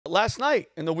last night,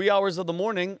 in the wee hours of the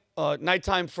morning,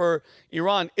 nighttime for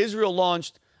Iran, Israel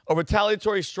launched a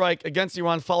retaliatory strike against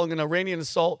Iran following an Iranian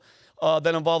assault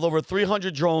that involved over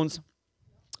 300 drones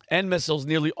and missiles,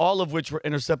 nearly all of which were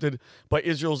intercepted by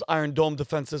Israel's Iron Dome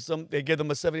defense system. They gave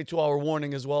them a 72-hour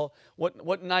warning as well.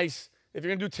 What nice. If you're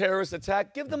going to do terrorist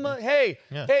attack, give them a, hey,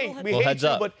 we hate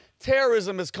you, but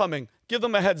terrorism is coming. Give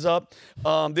them a heads up.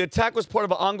 The attack was part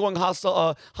of ongoing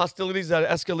hostilities that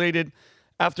escalated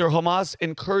after Hamas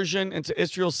incursion into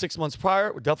Israel 6 months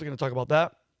prior. We're definitely going to talk about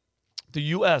that. The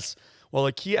U.S., while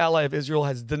a key ally of Israel,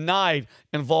 has denied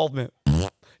involvement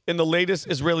in the latest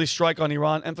Israeli strike on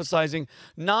Iran, emphasizing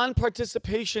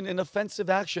non-participation in offensive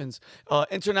actions.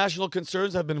 International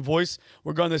concerns have been voiced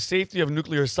regarding the safety of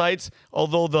nuclear sites,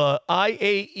 although the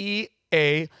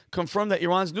IAEA confirmed that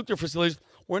Iran's nuclear facilities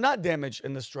were not damaged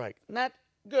in the strike. Not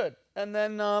good. And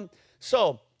then,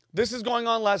 so this is going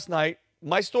on last night.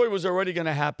 My story was already going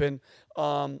to happen.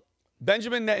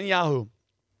 Benjamin Netanyahu,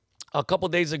 a couple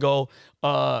days ago,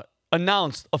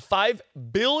 announced a $5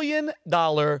 billion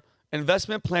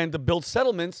investment plan to build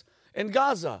settlements in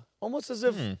Gaza. Almost as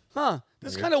if,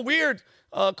 this is kind of weird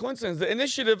coincidence. The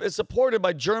initiative is supported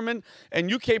by German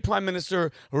and UK Prime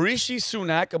Minister Rishi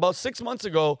Sunak. About 6 months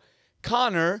ago,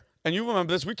 Connor, and you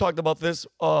remember this, we talked about this,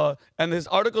 and his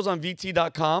articles on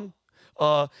VT.com,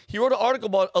 he wrote an article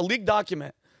about a leaked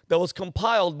document that was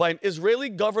compiled by an Israeli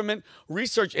government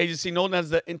research agency known as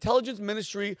the Intelligence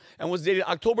Ministry and was dated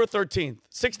October 13th,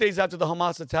 6 days after the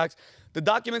Hamas attacks. The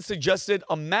document suggested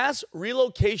a mass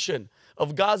relocation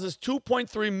of Gaza's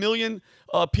 2.3 million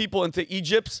people into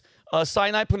Egypt's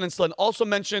Sinai Peninsula, and also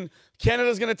mentioned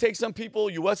Canada's going to take some people,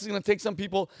 U.S. is going to take some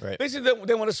people. Right. Basically,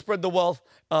 they want to spread the wealth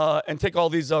and take all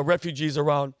these refugees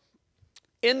around.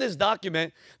 In this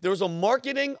document, there was a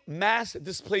marketing mass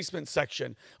displacement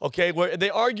section, okay, where they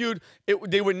argued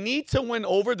they would need to win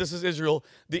over, this is Israel,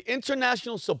 the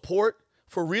international support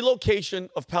for relocation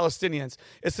of Palestinians.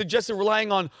 It suggested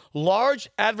relying on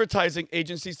large advertising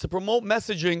agencies to promote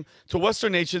messaging to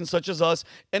Western nations such as us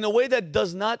in a way that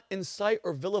does not incite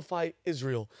or vilify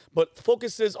Israel, but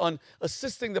focuses on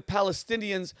assisting the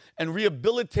Palestinians and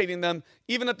rehabilitating them,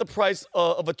 even at the price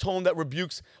of a tone that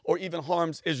rebukes or even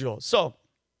harms Israel. So,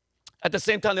 at the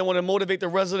same time, they want to motivate the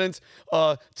residents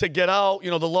to get out. You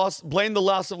know, blame the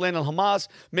loss of land on Hamas,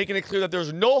 making it clear that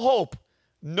there's no hope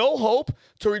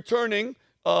to returning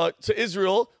to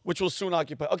Israel, which will soon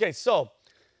occupy. Okay, so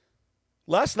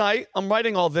last night I'm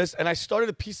writing all this, and I started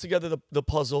to piece together the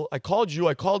puzzle. I called you,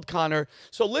 I called Connor.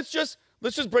 So let's just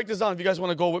break this down. If you guys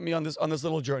want to go with me on this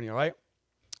little journey, all right?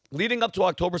 Leading up to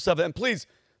October 7th, and please,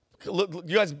 you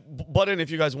guys butt in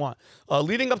if you guys want.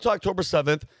 Leading up to October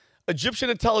 7th. Egyptian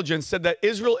intelligence said that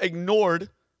Israel ignored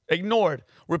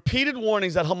repeated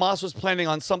warnings that Hamas was planning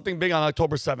on something big on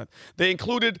October 7th. They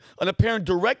included an apparent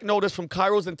direct notice from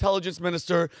Cairo's intelligence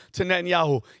minister to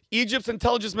Netanyahu. Egypt's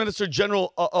intelligence minister,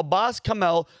 General Abbas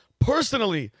Kamel,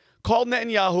 personally called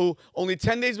Netanyahu only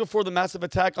 10 days before the massive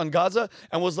attack on Gaza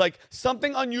and was like,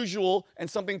 something unusual and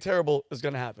something terrible is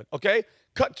going to happen, okay?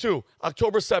 Cut to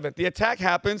October 7th. The attack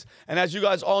happens, and as you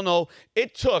guys all know,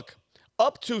 it took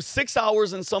up to 6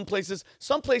 hours in some places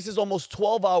almost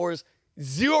 12 hours,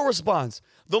 zero response.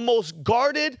 The most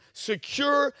guarded,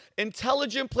 secure,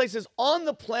 intelligent places on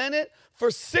the planet for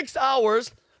 6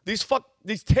 hours,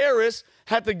 these terrorists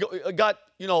had to got,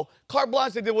 you know, carte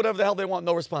blanche, they did whatever the hell they want,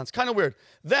 no response. Kind of weird.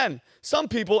 Then some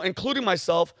people, including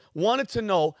myself, wanted to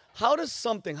know how does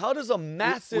a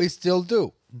massive... We still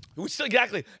do. We still,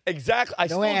 exactly. I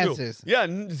no answers. Do. Yeah,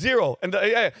 zero.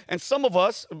 And some of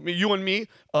us, you and me,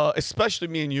 especially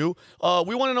me and you,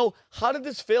 we want to know, how did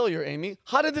this failure, Amy?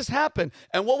 How did this happen?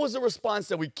 And what was the response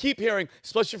that we keep hearing,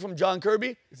 especially from John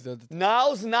Kirby?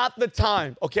 Now's not the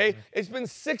time, okay? It's been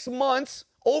 6 months,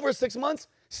 over 6 months,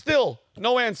 still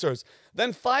no answers.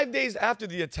 Then 5 days after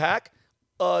the attack,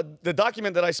 the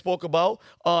document that I spoke about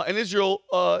in Israel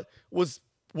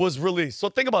was released. So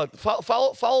think about it.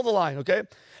 Follow the line, okay?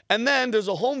 And then there's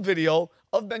a home video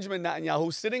of Benjamin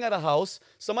Netanyahu sitting at a house.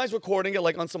 Somebody's recording it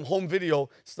like on some home video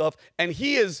stuff. And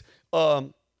he is, a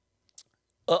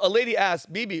lady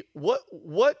asked, Bibi,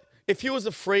 what if he was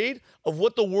afraid of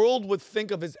what the world would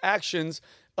think of his actions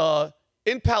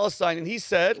in Palestine? And he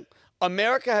said,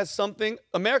 America is something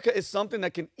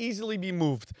that can easily be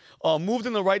moved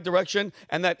in the right direction,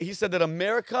 and that he said that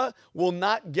America will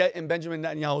not get in Benjamin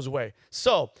Netanyahu's way.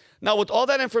 So now with all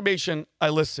that information I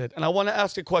listed, and I want to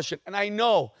ask a question, and I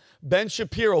know Ben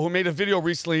Shapiro, who made a video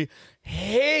recently,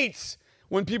 hates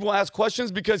when people ask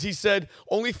questions because he said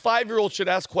only 5-year-olds should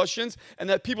ask questions and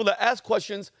that people that ask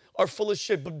questions are full of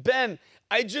shit. But Ben,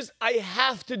 I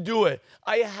have to do it.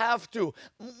 I have to.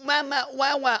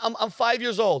 I'm 5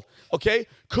 years old, okay?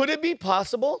 Could it be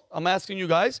possible, I'm asking you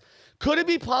guys, could it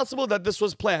be possible that this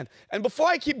was planned? And before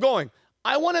I keep going,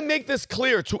 I want to make this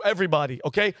clear to everybody,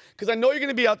 okay? Because I know you're going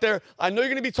to be out there. I know you're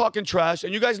going to be talking trash,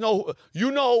 and you guys know,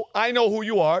 I know who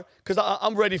you are, because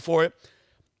I'm ready for it.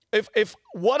 If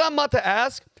what I'm about to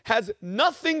ask has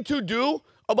nothing to do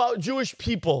about Jewish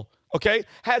people, okay,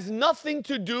 has nothing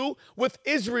to do with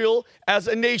Israel as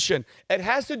a nation. It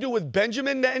has to do with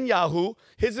Benjamin Netanyahu,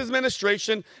 his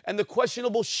administration, and the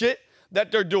questionable shit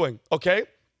that they're doing, okay?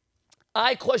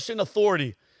 I question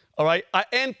authority. All right,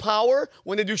 and power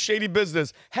when they do shady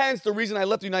business. Hence, the reason I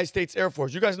left the United States Air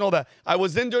Force. You guys know that. I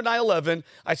was in during 9/11.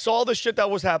 I saw all the shit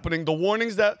that was happening, the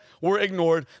warnings that were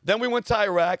ignored. Then we went to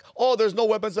Iraq. Oh, there's no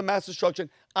weapons of mass destruction.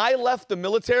 I left the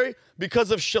military because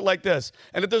of shit like this.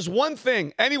 And if there's one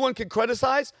thing anyone can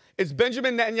criticize, it's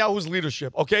Benjamin Netanyahu's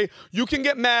leadership, okay? You can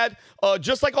get mad,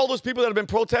 just like all those people that have been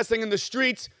protesting in the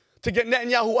streets to get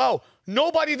Netanyahu out.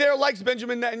 Nobody there likes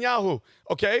Benjamin Netanyahu,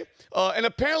 okay? And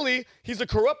apparently, he's a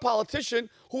corrupt politician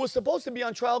who was supposed to be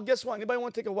on trial. Guess what? Anybody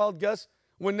want to take a wild guess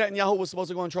when Netanyahu was supposed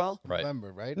to go on trial? Right.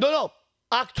 November, right? No,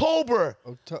 October.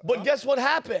 But guess what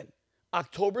happened?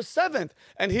 October 7th.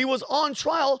 And he was on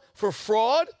trial for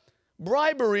fraud,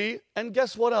 bribery, and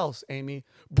guess what else, Amy?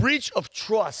 Breach of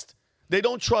trust. They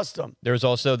don't trust him. There's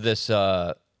also this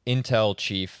intel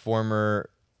chief,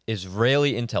 former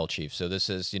Israeli intel chief. So this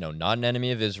is, not an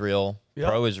enemy of Israel,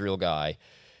 pro-Israel guy,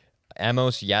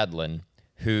 Amos Yadlin,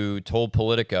 who told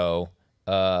Politico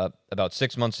about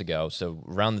 6 months ago, so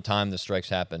around the time the strikes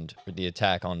happened, or the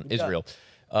attack on Israel,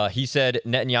 he said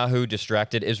Netanyahu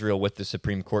distracted Israel with the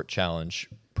Supreme Court challenge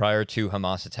prior to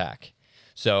Hamas attack.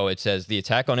 So it says the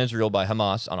attack on Israel by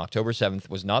Hamas on October 7th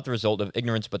was not the result of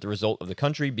ignorance, but the result of the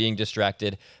country being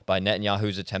distracted by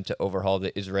Netanyahu's attempt to overhaul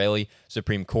the Israeli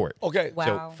Supreme Court. Okay.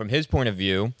 Wow. So from his point of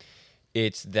view,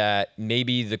 it's that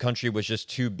maybe the country was just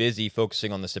too busy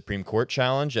focusing on the Supreme Court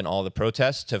challenge and all the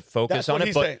protests to focus on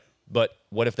it. But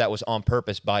what if that was on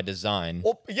purpose by design?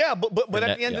 Well, yeah, but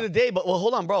at the end of the day,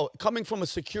 hold on, bro. Coming from a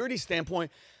security standpoint,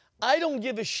 I don't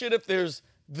give a shit if there's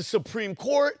the Supreme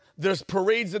Court, there's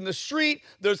parades in the street,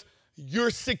 there's your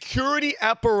security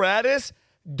apparatus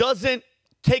doesn't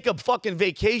take a fucking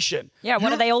vacation. Yeah,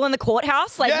 what are they all in the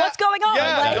courthouse? Like, what's going on?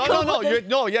 Yeah,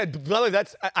 like, brother,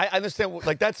 I understand.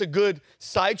 Like, that's a good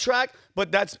sidetrack,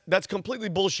 but that's completely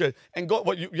bullshit. And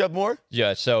what you have more?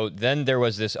 Yeah. So then there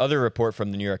was this other report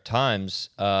from the New York Times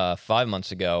 5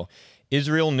 months ago.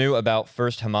 Israel knew about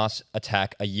first Hamas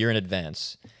attack a year in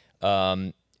advance.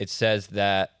 It says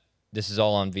that this is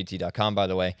all on VT.com, by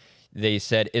the way. They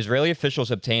said Israeli officials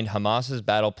obtained Hamas's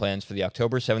battle plans for the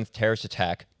October 7th terrorist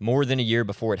attack more than a year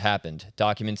before it happened,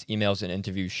 documents, emails, and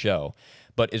interviews show.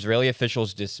 But Israeli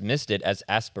officials dismissed it as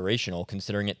aspirational,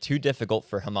 considering it too difficult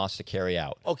for Hamas to carry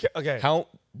out. Okay.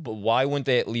 But why wouldn't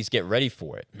they at least get ready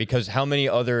for it? Because how many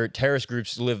other terrorist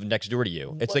groups live next door to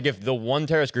you? It's like if the one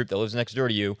terrorist group that lives next door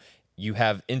to you, you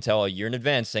have intel a year in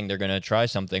advance saying they're going to try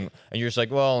something, and you're just like,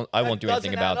 well, I won't do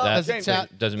anything about that.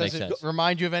 Doesn't make sense. Does it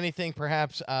remind you of anything,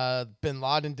 perhaps, bin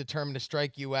Laden determined to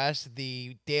strike U.S.,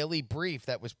 the daily brief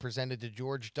that was presented to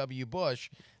George W. Bush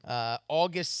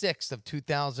August 6th of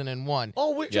 2001.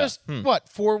 Oh, just,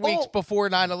 4 weeks before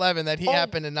 9/11 that he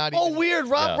happened to not even... Oh, weird.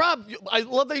 Rob, I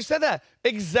love that you said that.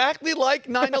 Exactly like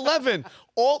 9/11.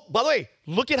 By the way,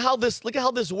 look at how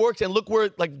this works, and look where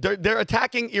they're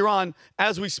attacking Iran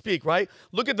as we speak, right?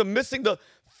 Look at the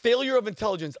failure of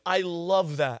intelligence. I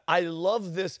love that. I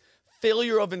love this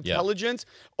failure of intelligence.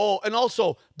 Yeah. Oh, and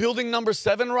also building number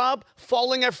 7, Rob,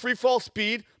 falling at free fall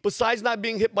speed, besides not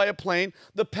being hit by a plane.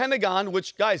 The Pentagon,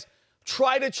 which, guys,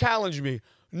 try to challenge me.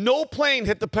 No plane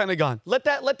hit the Pentagon. Let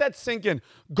that sink in.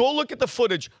 Go look at the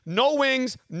footage. No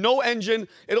wings, no engine.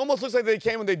 It almost looks like they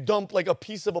came and they dumped like a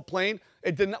piece of a plane.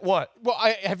 It did not. What? Well,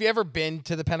 have you ever been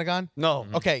to the Pentagon? No.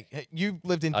 Okay, you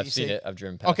lived in D.C. I've seen it. I've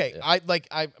driven past it.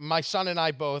 Okay, my son and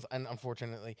I both, and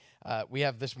unfortunately, we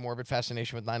have this morbid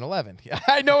fascination with 9/11.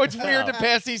 I know it's weird to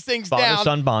pass these things down.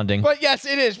 Father-son bonding. But yes,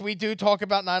 it is. We do talk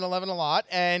about 9/11 a lot,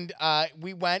 and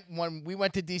when we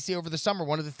went to D.C. over the summer,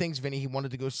 one of the things, Vinny, he wanted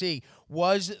to go see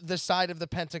was the side of the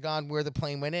Pentagon where the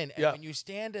plane went in. And when you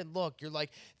stand and look, you're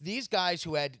like, these guys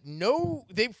who had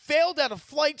they failed out of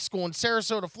flight school in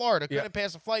Sarasota, Florida, couldn't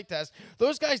pass a flight test.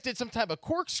 Those guys did some type of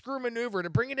corkscrew maneuver to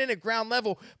bring it in at ground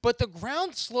level, but the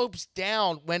ground slopes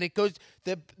down when it goes,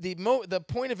 the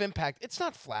point of impact, it's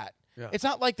not flat. Yeah. It's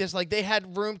not like this. Like they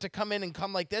had room to come in and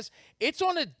come like this. It's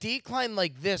on a decline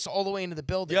like this all the way into the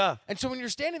building. Yeah. And so when you're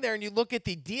standing there and you look at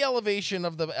the de-elevation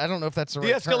of the, I don't know if that's the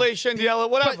right term. De-escalation,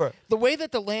 whatever. But the way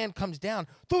that the land comes down,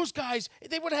 those guys,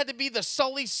 they would have had to be the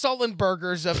Sully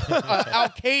Sullenbergers of Al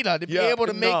Qaeda to be able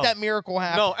to make that miracle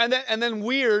happen. No, and then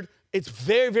weird. It's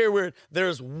very, very weird.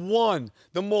 There's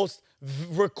the most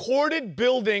recorded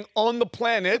building on the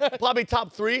planet, probably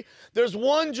top 3. There's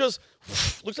one just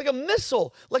looks like a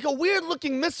missile, like a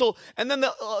weird-looking missile. And then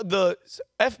the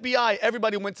FBI,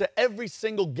 everybody went to every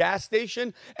single gas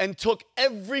station and took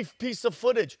every piece of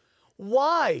footage.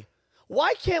 Why?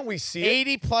 Why can't we see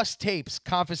it? 80+ tapes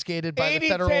confiscated by the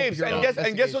Federal tapes. Bureau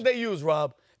And guess what they use,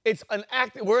 Rob? It's an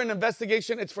act. We're an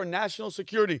investigation. It's for national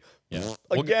security. Yeah.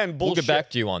 Again, bullshit. We'll get back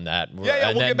to you on that. We'll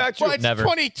get back to you. Well, it's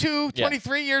 22,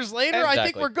 23 years later. Exactly. I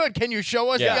think we're good. Can you show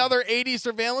us the other 80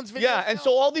 surveillance videos? Yeah, and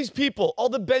so all these people, all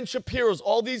the Ben Shapiros,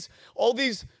 all these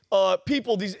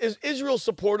people, these Israel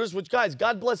supporters, which, guys,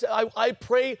 God bless. I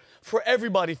pray for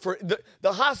everybody, for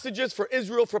the hostages, for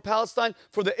Israel, for Palestine,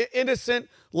 for the innocent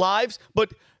lives.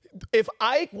 But if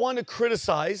I want to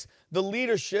criticize the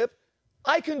leadership,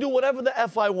 I can do whatever the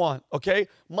F I want, okay?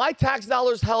 My tax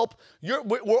dollars help.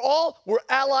 We're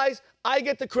allies. I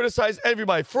get to criticize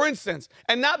everybody, for instance,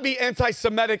 and not be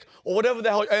anti-Semitic or whatever the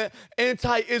hell,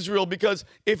 anti-Israel, because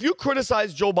if you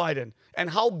criticize Joe Biden and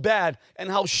how bad and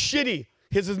how shitty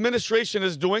his administration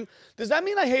is doing, does that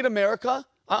mean I hate America?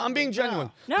 I'm being genuine.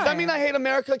 No. Does that mean I hate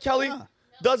America, Kelly? No.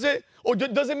 Does it? Or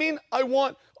does it mean I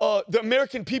want the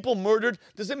American people murdered?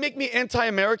 Does it make me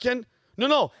anti-American?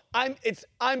 No.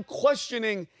 I'm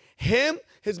questioning him,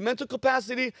 his mental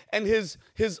capacity, and his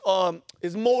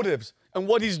motives and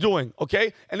what he's doing.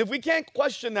 Okay, and if we can't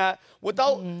question that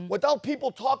without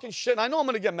people talking shit, and I know I'm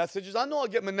gonna get messages. I know I'll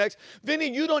get my next. Vinny,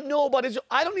 you don't know about Israel.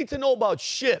 I don't need to know about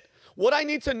shit. What I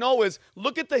need to know is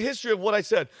look at the history of what I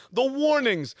said. The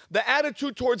warnings, the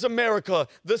attitude towards America,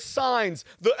 the signs,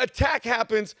 the attack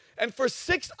happens, and for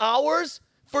 6 hours,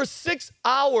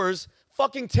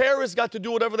 fucking terrorists got to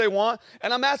do whatever they want.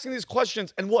 And I'm asking these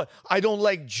questions. And what? I don't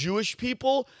like Jewish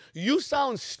people? You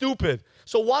sound stupid.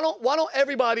 So why don't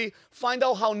everybody find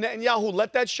out how Netanyahu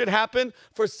let that shit happen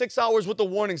for 6 hours with the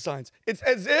warning signs? It's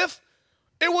as if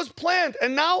it was planned.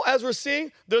 And now, as we're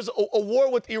seeing, there's a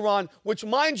war with Iran, which,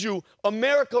 mind you,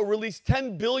 America released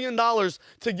 $10 billion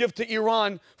to give to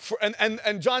Iran.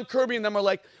 And John Kirby and them are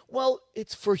like, well,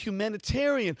 it's for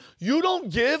humanitarian. You don't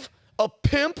give a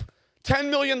pimp $10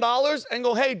 million and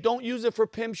go, hey, don't use it for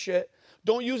pimp shit.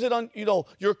 Don't use it on,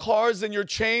 your cars and your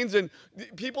chains. And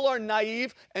people are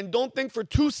naive and don't think for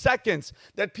 2 seconds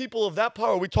that people of that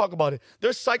power, we talk about it.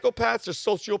 There's psychopaths, there's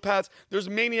sociopaths, there's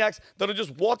maniacs that are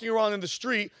just walking around in the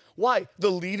street. Why?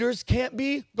 The leaders can't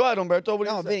be? Go ahead, Humberto. What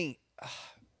do you say? Vinny.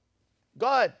 Go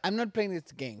ahead. I'm not playing these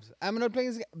games.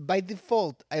 By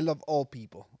default, I love all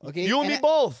people. Okay. You and me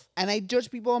both. And I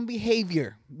judge people on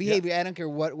behavior. Yeah. I don't care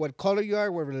what color you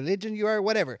are, what religion you are,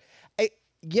 whatever.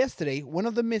 Yesterday, one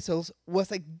of the missiles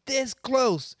was like this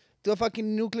close to a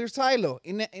fucking nuclear silo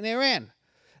in Iran.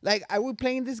 Like, are we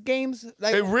playing these games?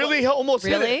 Like, it really almost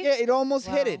hit it. Yeah, it almost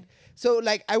hit it. So,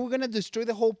 like, are we gonna destroy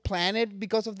the whole planet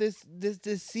because of this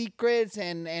secrets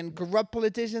and corrupt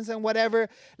politicians and whatever?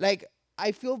 Like,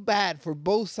 I feel bad for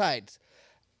both sides.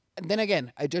 And then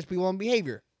again, I judge people on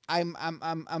behavior.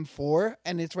 I'm for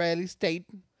an Israeli state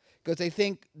because I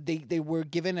think they were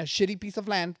given a shitty piece of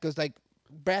land because, like,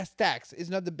 brass tacks is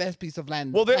not the best piece of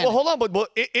land. Well, hold on, but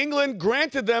England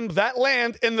granted them that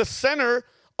land in the center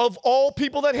of all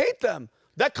people that hate them.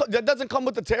 That doesn't come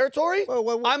with the territory.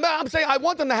 I'm saying I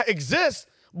want them to exist,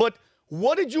 but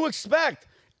what did you expect?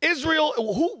 Israel,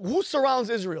 who surrounds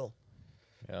Israel?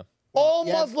 Yeah. All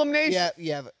Muslim nations.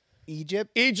 You have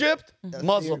Egypt,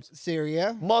 Muslim.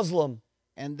 Syria, Muslim.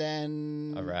 And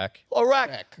then Iraq.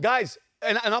 Guys,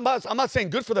 and I'm not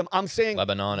saying good for them. I'm saying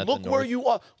Lebanon at look the where north. you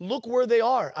are. Look where they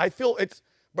are. I feel it's,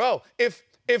 bro, if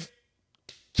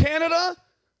Canada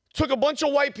took a bunch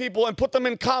of white people and put them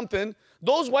in Compton,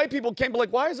 those white people can't be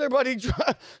like, why is everybody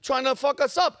trying to fuck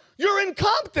us up? You're in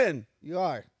Compton. You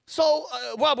are. So,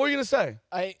 Rob, what are you going to say?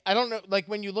 I don't know. Like,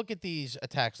 when you look at these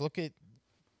attacks, look at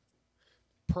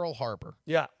Pearl Harbor.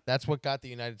 Yeah. That's what got the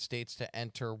United States to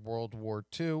enter World War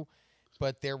II.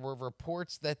 But there were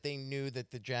reports that they knew that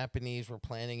the Japanese were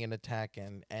planning an attack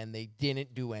and they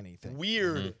didn't do anything.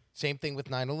 Weird. Mm-hmm. Same thing with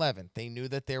 9/11. They knew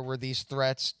that there were these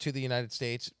threats to the United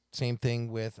States. Same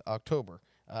thing with October.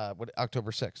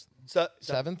 October 6th?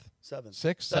 7th?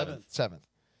 6th? 7th.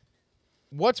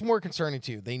 What's more concerning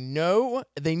to you? They knew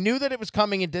that it was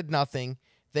coming and did nothing.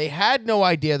 They had no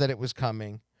idea that it was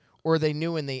coming, or they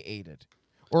knew and they ate it.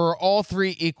 Or are all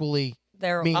three equally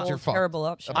they're Means all you're fucked. terrible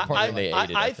options. They ate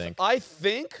it, I think.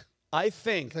 I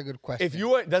think That's a good question. if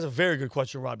you are, that's a very good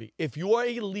question, Robbie. If you are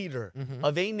a leader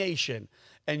of a nation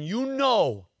and you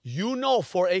know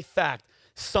for a fact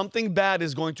something bad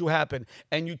is going to happen,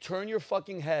 and you turn your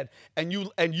fucking head and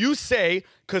you say,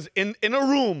 because in a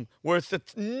room where it's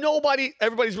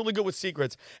everybody's really good with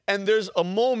secrets, and there's a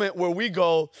moment where we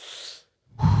go,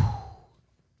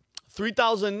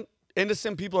 3,000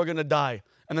 innocent people are gonna die,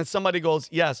 and then somebody goes,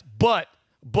 yes, but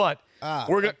we're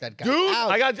gonna, that guy. dude,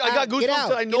 Out. I got goosebumps. Get out.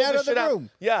 That I know Get out this of the shit room.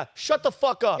 Yeah, shut the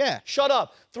fuck up. Yeah. Shut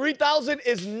up. 3,000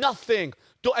 is nothing.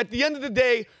 At the end of the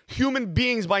day, human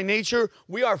beings by nature,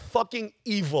 we are fucking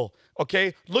evil.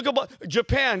 Okay? Look about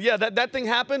Japan. Yeah, that thing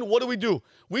happened. What do?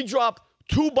 We dropped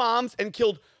 2 bombs and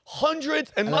killed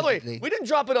hundreds. And by the way, we didn't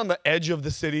drop it on the edge of the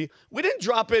city. We didn't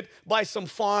drop it by some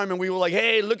farm and we were like,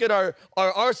 hey, look at our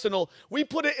arsenal. We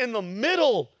put it in the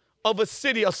middle of a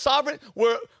city, a sovereign,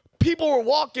 where people were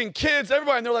walking, kids,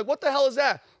 everybody, and they're like, what the hell is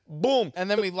that? Boom. And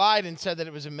then we lied and said that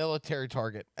it was a military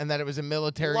target and that it was a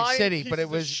military Lying city, but it pieces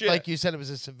of was shit. like you said, it was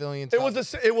a civilian. It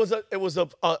was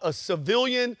a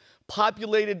civilian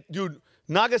populated, dude.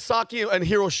 Nagasaki and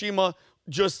Hiroshima,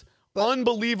 just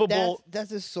unbelievable.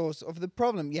 That's the source of the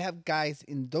problem. You have guys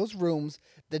in those rooms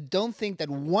that don't think that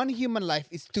one human life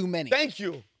is too many. Thank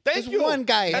you. Just one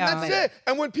guy. And Yeah. that's it.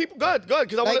 And when people, good,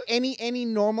 because I Like want any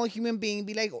normal human being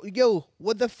be like, yo,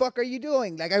 what the fuck are you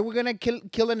doing? Like, are we gonna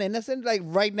kill an innocent like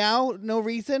right now? No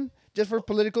reason, just for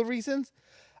political reasons.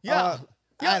 Yeah.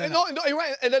 I don't know. No, you're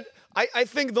right. And then I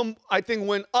think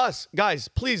when us guys,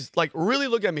 please, like, really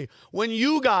look at me. When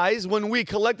we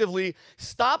collectively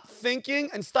stop thinking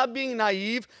and stop being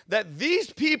naive that these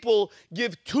people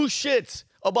give 2 shits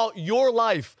about your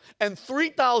life, and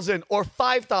 3,000 or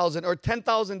 5,000 or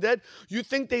 10,000 dead, you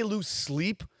think they lose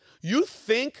sleep? You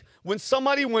think when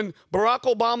Barack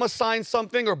Obama signs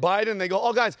something, or Biden, they go,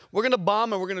 oh guys, we're gonna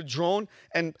bomb and we're gonna drone,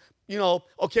 and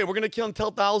okay, we're going to kill and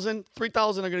 10,000,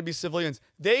 3,000 are going to be civilians.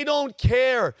 They don't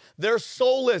care. They're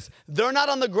soulless. They're not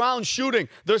on the ground shooting.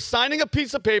 They're signing a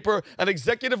piece of paper, an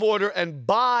executive order, and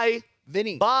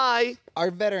Vinny,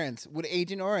 our veterans with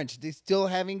Agent Orange, they're still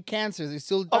having cancer. They're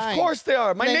still dying. Of course they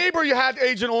are. My neighbor had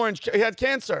Agent Orange. He had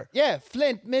cancer. Yeah,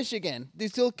 Flint, Michigan. They're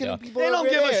still killing people. They don't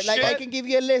give a Like, shit. I can give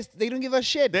you a list. They don't give a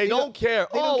shit. They don't care.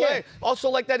 They don't care. Wait. Also,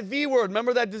 like that V word.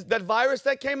 Remember that virus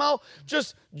that came out?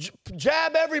 Just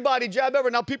jab everybody, jab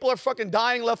everybody. Now people are fucking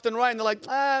dying left and right, and they're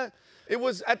like, It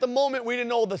was, at the moment, we didn't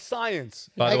know the science.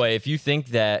 By the way, if you think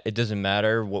that it doesn't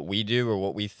matter what we do or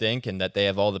what we think and that they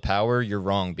have all the power, you're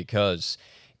wrong, because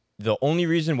the only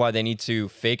reason why they need to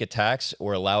fake attacks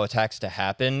or allow attacks to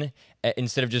happen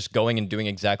instead of just going and doing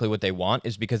exactly what they want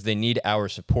is because they need our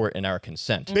support and our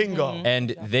consent. Bingo.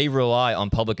 And they rely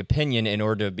on public opinion in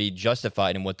order to be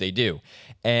justified in what they do.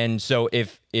 And so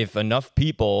if enough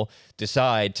people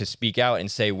decide to speak out and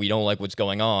say we don't like what's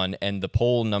going on, and the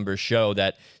poll numbers show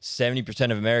that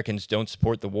 70% of Americans don't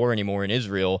support the war anymore in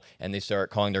Israel, and they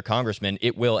start calling their congressmen,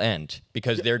 it will end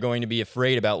because they're going to be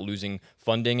afraid about losing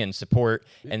funding and support.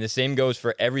 And the same goes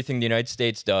for everything the United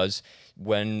States does.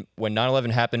 When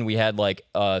 9/11 happened, we had like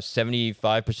a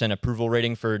 75% approval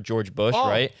rating for George Bush,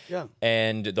 right? Yeah.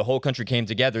 And the whole country came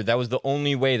together. That was the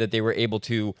only way that they were able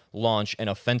to launch an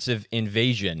offensive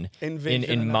invasion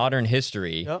in modern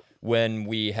history. Yep. When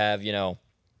we have,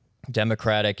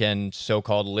 democratic and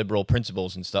so-called liberal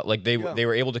principles and stuff. Like they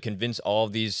were able to convince all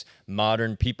of these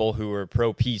modern people who were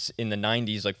pro-peace in the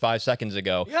 90s, like 5 seconds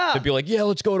ago, to be like, yeah,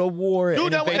 let's go to war.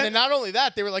 Dude, And then not only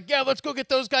that, they were like, yeah, let's go get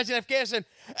those guys in Afghanistan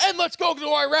and let's go to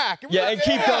Iraq. And and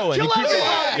keep going. kill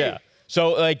everybody. Yeah.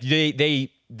 So like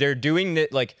they're doing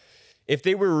that. Like if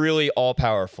they were really all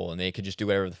powerful and they could just do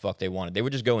whatever the fuck they wanted, they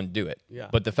would just go and do it. Yeah.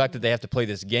 But the fact that they have to play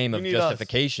this game of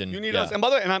justification. You need us. And by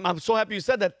the way, and I'm so happy you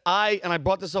said that. I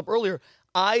brought this up earlier.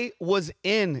 I was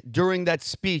during that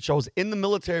speech. I was in the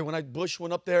military when Bush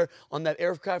went up there on that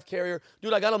aircraft carrier.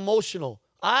 Dude, I got emotional.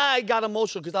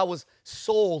 Because I was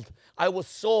sold.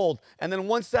 And then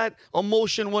once that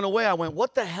emotion went away, I went,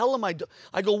 what the hell am I doing?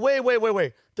 I go,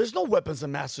 wait. There's no weapons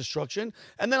of mass destruction.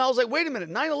 And then I was like, wait a minute,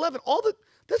 9/11,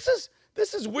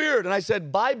 this is weird. And I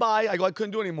said, bye-bye. I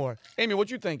couldn't do it anymore. Amy,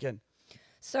 what you thinking?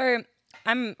 So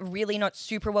I'm really not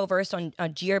super well versed on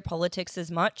geopolitics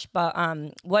as much, but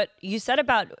what you said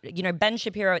about Ben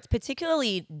Shapiro, it's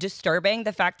particularly disturbing,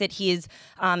 the fact that he is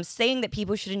saying that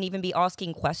people shouldn't even be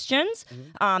asking questions,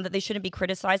 that they shouldn't be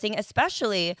criticizing,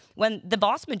 especially when the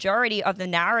vast majority of the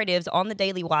narratives on the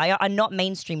Daily Wire are not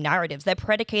mainstream narratives. They're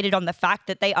predicated on the fact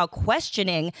that they are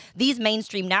questioning these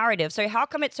mainstream narratives. So how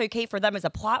come it's okay for them as a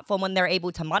platform when they're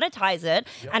able to monetize it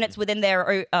and it's within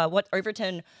their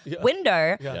Overton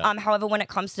window? However, when it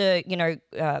comes to,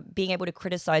 being able to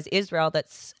criticize Israel,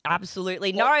 that's absolutely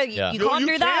you can't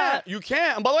do that. You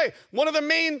can't. And by the way, one of the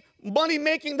main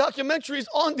money-making documentaries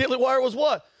on Daily Wire was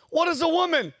what? What is a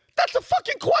woman? That's a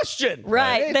fucking question.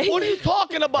 Right. What are you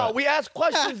talking about? We ask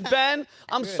questions, Ben.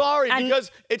 I'm sorry,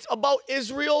 because it's about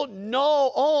Israel.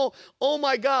 No. Oh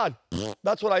my God.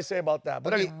 That's what I say about that.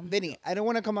 But anyway. Vinny, I don't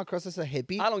want to come across as a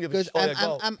hippie. I don't give a shit.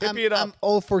 I'm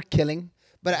all for killing,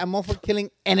 but I'm all for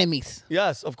killing enemies.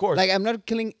 Yes, of course. Like, I'm not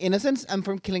killing innocents. I'm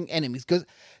from killing enemies. Because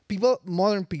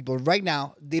modern people right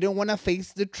now, they don't want to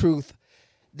face the truth.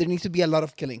 There needs to be a lot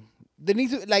of killing.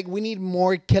 We need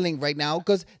more killing right now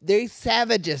because there's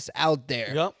savages out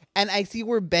there. Yep. And I see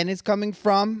where Ben is coming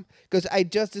from because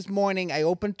this morning I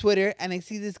opened Twitter and I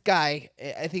see this guy,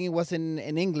 I think it was in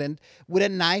England, with a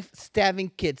knife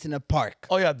stabbing kids in a park.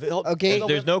 Oh, yeah. Okay.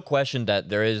 There's no question that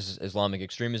there is Islamic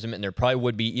extremism, and there probably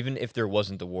would be even if there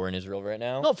wasn't the war in Israel right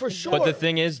now. No, for sure. But the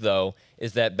thing is, though,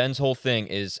 is that Ben's whole thing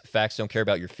is facts don't care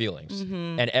about your feelings.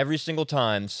 And every single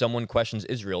time someone questions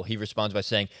Israel, he responds by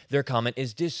saying, their comment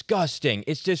is disgusting.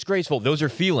 It's disgraceful. Those are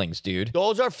feelings, dude.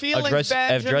 Those are feelings,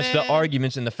 Benjamin. Address the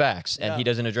arguments and the facts, and he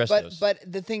doesn't address those. But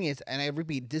the thing is, and I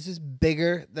repeat, this is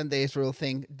bigger than the Israel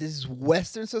thing. This is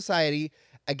Western society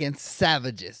against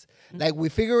savages. Like, we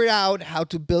figured out how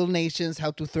to build nations,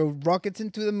 how to throw rockets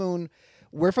into the moon.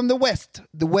 We're from the West.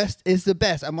 The West is the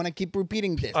best. I'm going to keep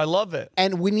repeating this. I love it.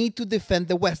 And we need to defend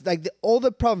the West. Like, all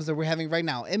the problems that we're having right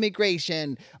now,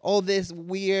 immigration, all this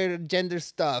weird gender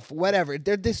stuff, whatever,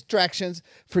 they're distractions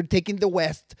for taking the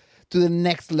West to the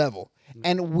next level.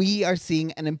 And we are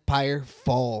seeing an empire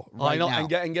fall right now.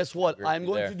 And guess what? I'm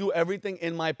going to do everything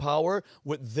in my power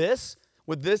with this,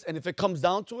 and if it comes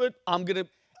down to it, I'm going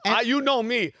to... you know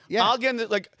me. Yeah. I'll get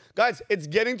into, guys, it's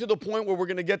getting to the point where we're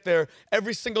going to get there.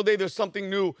 Every single day there's something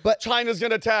new. But China's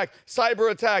going to attack,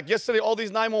 cyber attack. Yesterday, all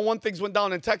these 911 things went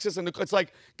down in Texas. And it's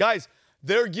like, guys,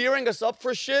 they're gearing us up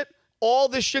for shit. All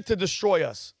this shit to destroy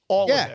us. All of it.